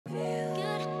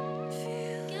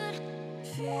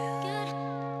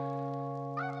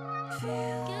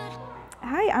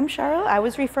Hi, I'm Cheryl. I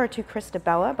was referred to Chris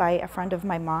DiBella by a friend of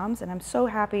my mom's, and I'm so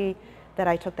happy that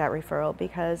I took that referral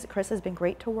because Chris has been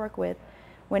great to work with.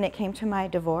 When it came to my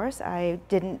divorce, I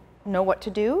didn't know what to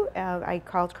do. I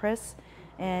called Chris,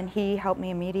 and he helped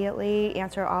me immediately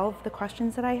answer all of the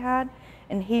questions that I had,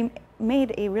 and he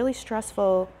made a really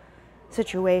stressful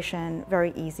situation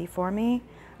very easy for me.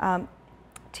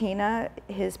 Tina,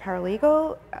 his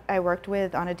paralegal, I worked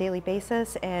with on a daily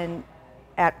basis and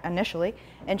initially,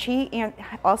 and she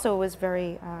also was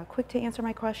very quick to answer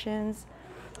my questions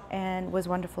and was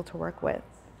wonderful to work with.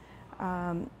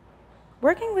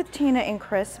 Working with Tina and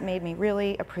Chris made me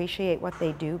really appreciate what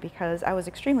they do because I was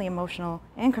extremely emotional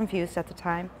and confused at the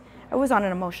time. I was on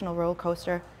an emotional roller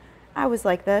coaster. I was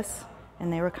like this,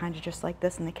 and they were kind of just like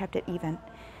this, and they kept it even.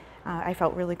 I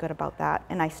felt really good about that,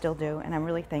 and I still do, and I'm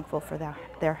really thankful for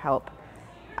their help.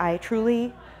 I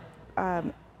truly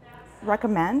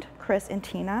recommend Chris and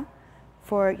Tina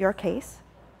for your case,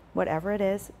 whatever it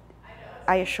is.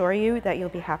 I assure you that you'll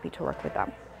be happy to work with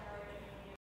them.